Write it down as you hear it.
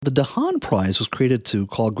The Dhahan Prize was created to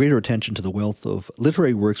call greater attention to the wealth of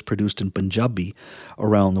literary works produced in Punjabi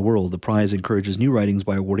around the world. The prize encourages new writings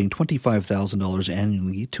by awarding $25,000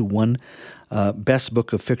 annually to one best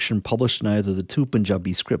book of fiction published in either the two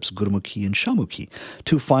Punjabi scripts, Gurmukhi and Shamukhi.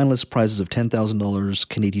 Two finalist prizes of $10,000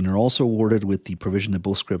 Canadian are also awarded, with the provision that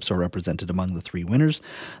both scripts are represented among the three winners.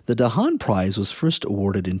 The Dhahan Prize was first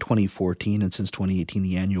awarded in 2014, and since 2018,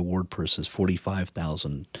 the annual award purse is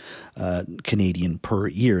 $45,000 Canadian per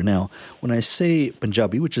year. Now, when I say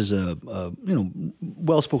Punjabi, which is a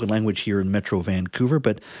well-spoken language here in Metro Vancouver,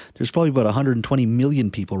 but there's probably about 120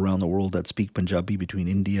 million people around the world that speak Punjabi between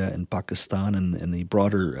India and Pakistan and the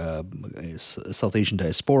broader South Asian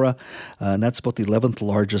diaspora, and that's about the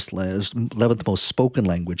 11th most spoken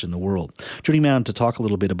language in the world. Joining me on to talk a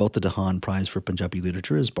little bit about the Dhahan Prize for Punjabi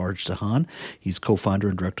Literature is Barj Dhahan. He's co-founder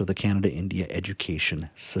and director of the Canada-India Education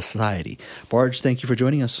Society. Barj, thank you for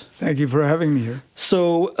joining us. Thank you for having me here.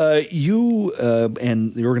 So you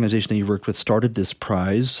and the organization that you worked with started this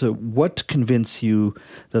prize. What convinced you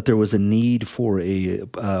that there was a need for a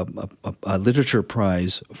literature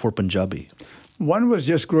prize for Punjabi? One was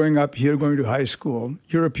just growing up here, going to high school.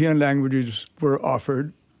 European languages were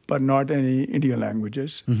offered, but not any Indian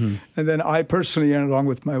languages. Mm-hmm. And then I personally, and along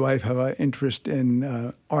with my wife, have an interest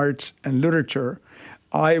in arts and literature.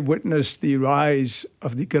 I witnessed the rise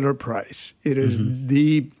of the Giller Prize. It is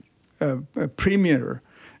the premier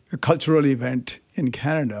cultural event in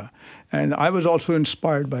Canada. And I was also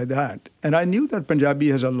inspired by that. And I knew that Punjabi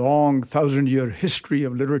has a long 1,000-year history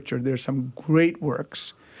of literature. There's some great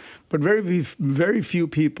works. But very few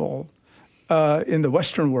people in the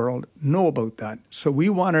Western world know about that. So we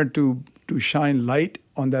wanted to shine light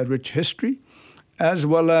on that rich history, as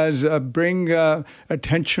well as bring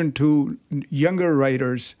attention to younger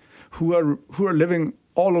writers who are living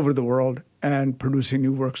all over the world and producing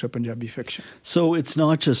new works of Punjabi fiction. So it's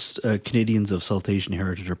not just Canadians of South Asian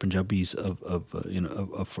heritage or Punjabis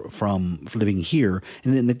from living here,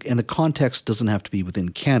 and the context doesn't have to be within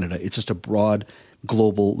Canada. It's just a broad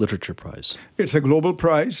global literature prize. It's a global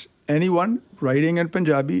prize. Anyone writing in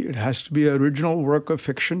Punjabi, it has to be an original work of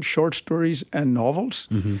fiction, short stories and novels,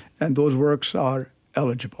 and those works are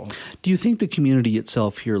eligible. Do you think the community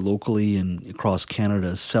itself here locally and across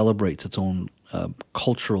Canada celebrates its own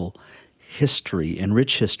cultural history and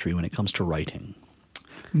rich history when it comes to writing?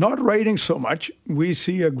 Not writing so much. We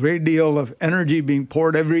see a great deal of energy being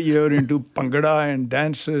poured every year into Bhangra and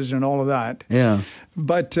dances and all of that. Yeah.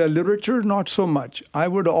 But literature, not so much. I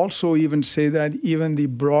would also even say that even the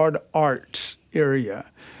broad arts area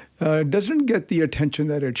doesn't get the attention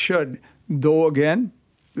that it should, though, again,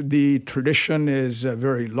 the tradition is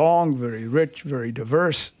very long, very rich, very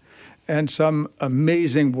diverse, and some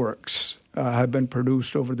amazing works have been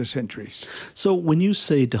produced over the centuries. So when you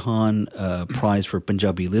say Dhahan Prize for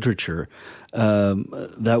Punjabi Literature,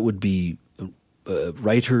 that would be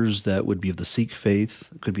writers that would be of the Sikh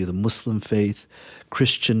faith, could be of the Muslim faith,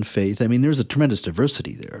 Christian faith. I mean, there's a tremendous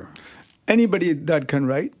diversity there. Anybody that can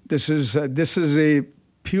write. This is a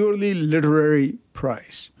purely literary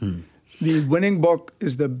prize. The winning book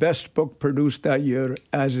is the best book produced that year,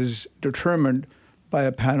 as is determined by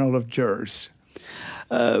a panel of jurors.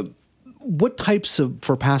 What types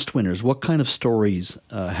for past winners, what kind of stories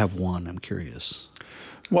have won? I'm curious.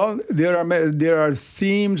 Well, there are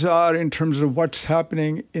themes in terms of what's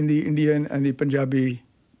happening in the Indian and the Punjabi,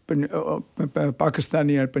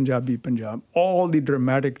 Pakistani and Punjabi Punjab, all the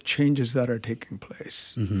dramatic changes that are taking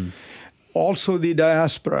place. Mm-hmm. Also, the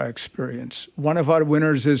diaspora experience. One of our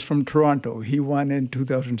winners is from Toronto. He won in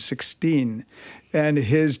 2016. And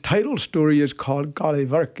his title story is called Kale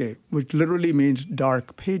Varke, which literally means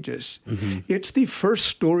dark pages. Mm-hmm. It's the first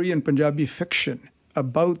story in Punjabi fiction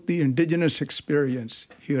about the indigenous experience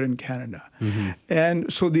here in Canada. Mm-hmm.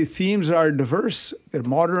 And so the themes are diverse, they're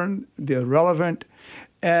modern, they're relevant,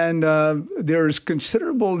 and there is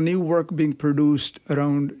considerable new work being produced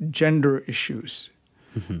around gender issues.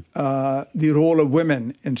 Mm-hmm. The role of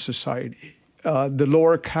women in society, the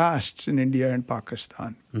lower castes in India and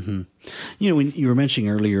Pakistan. Mm-hmm. When you were mentioning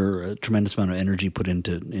earlier a tremendous amount of energy put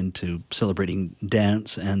into celebrating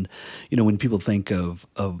dance, and when people think of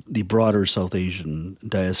the broader South Asian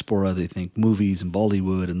diaspora, they think movies and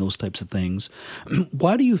Bollywood and those types of things.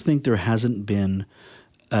 Why do you think there hasn't been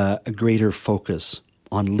a greater focus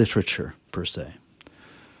on literature per se?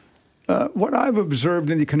 What I've observed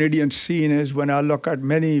in the Canadian scene is when I look at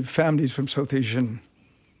many families from South Asian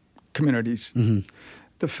communities,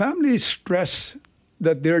 the families stress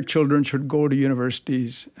that their children should go to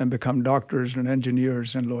universities and become doctors and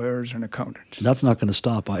engineers and lawyers and accountants. That's not going to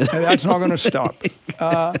stop either. And that's not going to stop.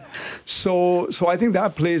 So I think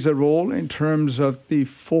that plays a role in terms of the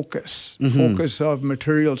focus of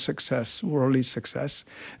material success, worldly success.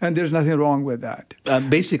 And there's nothing wrong with that.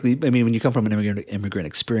 Basically, I mean, when you come from an immigrant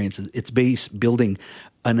experience, it's building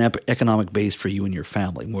an economic base for you and your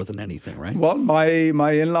family more than anything, right? Well, my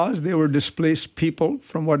in-laws, they were displaced people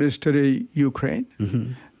from what is today Ukraine.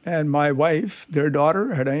 Mm-hmm. And my wife, their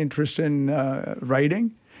daughter, had an interest in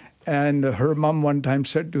writing. And her mom one time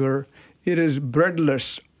said to her, "It is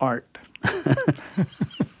breadless art."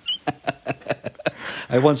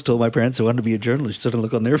 I once told my parents I wanted to be a journalist. Just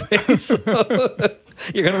look on their face.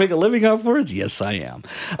 You're going to make a living off words? Yes, I am.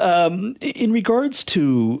 In regards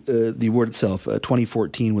to the award itself,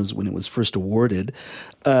 2014 was when it was first awarded.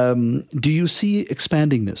 Do you see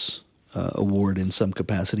expanding this award in some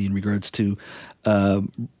capacity in regards to,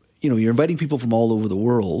 you're inviting people from all over the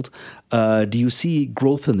world. Do you see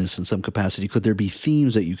growth in this in some capacity? Could there be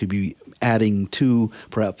themes that you could be adding to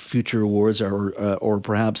perhaps future awards or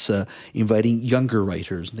perhaps inviting younger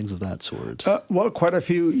writers and things of that sort? Well, quite a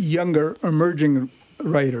few younger emerging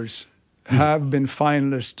writers have been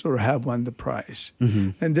finalists or have won the prize.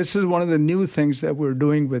 Mm-hmm. And this is one of the new things that we're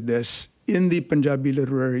doing with this in the Punjabi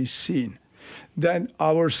literary scene. That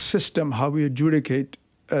our system, how we adjudicate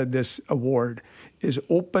this award, is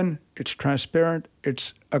open, it's transparent,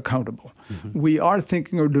 it's accountable. Mm-hmm. We are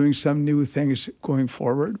thinking of doing some new things going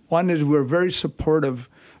forward. One is we're very supportive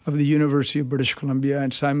of the University of British Columbia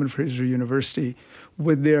and Simon Fraser University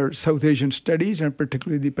with their South Asian studies and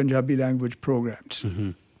particularly the Punjabi language programs.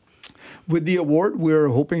 Mm-hmm. With the award, we're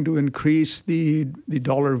hoping to increase the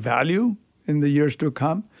dollar value in the years to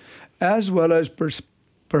come, as well as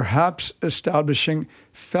perhaps establishing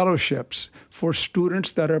fellowships for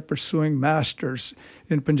students that are pursuing masters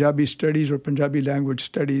in Punjabi studies or Punjabi language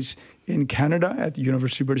studies in Canada at the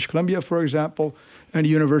University of British Columbia, for example, and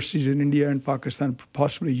universities in India and Pakistan,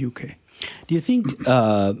 possibly UK. Do you think,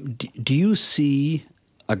 do you see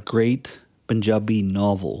a great Punjabi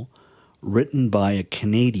novel written by a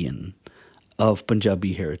Canadian of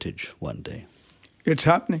Punjabi heritage one day? It's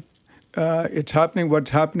happening. It's happening.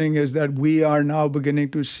 What's happening is that we are now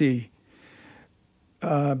beginning to see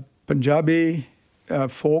Punjabi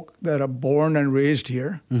folk that are born and raised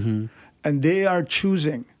here, mm-hmm. and they are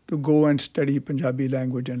choosing to go and study Punjabi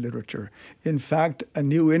language and literature. In fact, a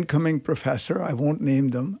new incoming professor, I won't name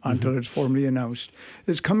them until it's formally announced,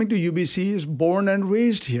 is coming to UBC, is born and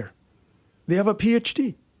raised here. They have a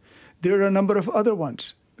PhD. There are a number of other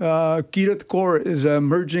ones. Kirat Kaur is an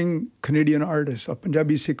emerging Canadian artist, a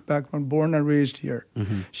Punjabi Sikh background, born and raised here.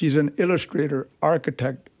 Mm-hmm. She's an illustrator,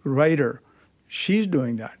 architect, writer. She's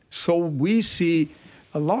doing that. So we see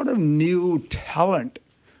a lot of new talent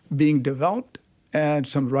being developed and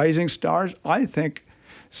some rising stars. I think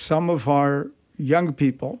some of our young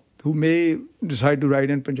people who may decide to write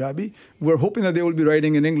in Punjabi, we're hoping that they will be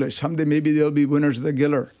writing in English. Someday maybe they'll be winners of the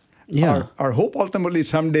Giller. Yeah. Our hope ultimately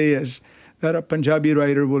someday is that a Punjabi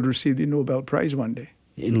writer will receive the Nobel Prize one day.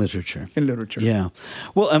 In literature. In literature. Yeah.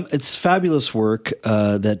 Well, it's fabulous work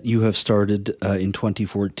that you have started in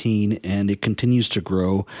 2014, and it continues to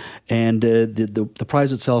grow. And the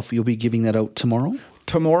prize itself, you'll be giving that out tomorrow?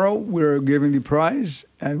 Tomorrow, we're giving the prize,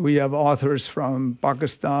 and we have authors from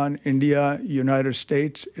Pakistan, India, United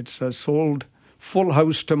States. It's a sold full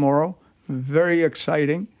house tomorrow. Very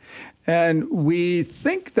exciting. And we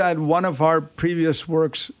think that one of our previous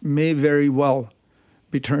works may very well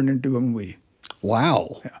be turned into a movie.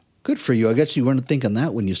 Wow. Yeah. Good for you. I guess you weren't thinking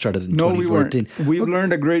that when you started in 2014. No, we weren't. We've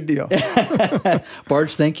learned a great deal.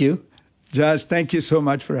 Barge, thank you. Jazz, thank you so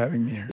much for having me here.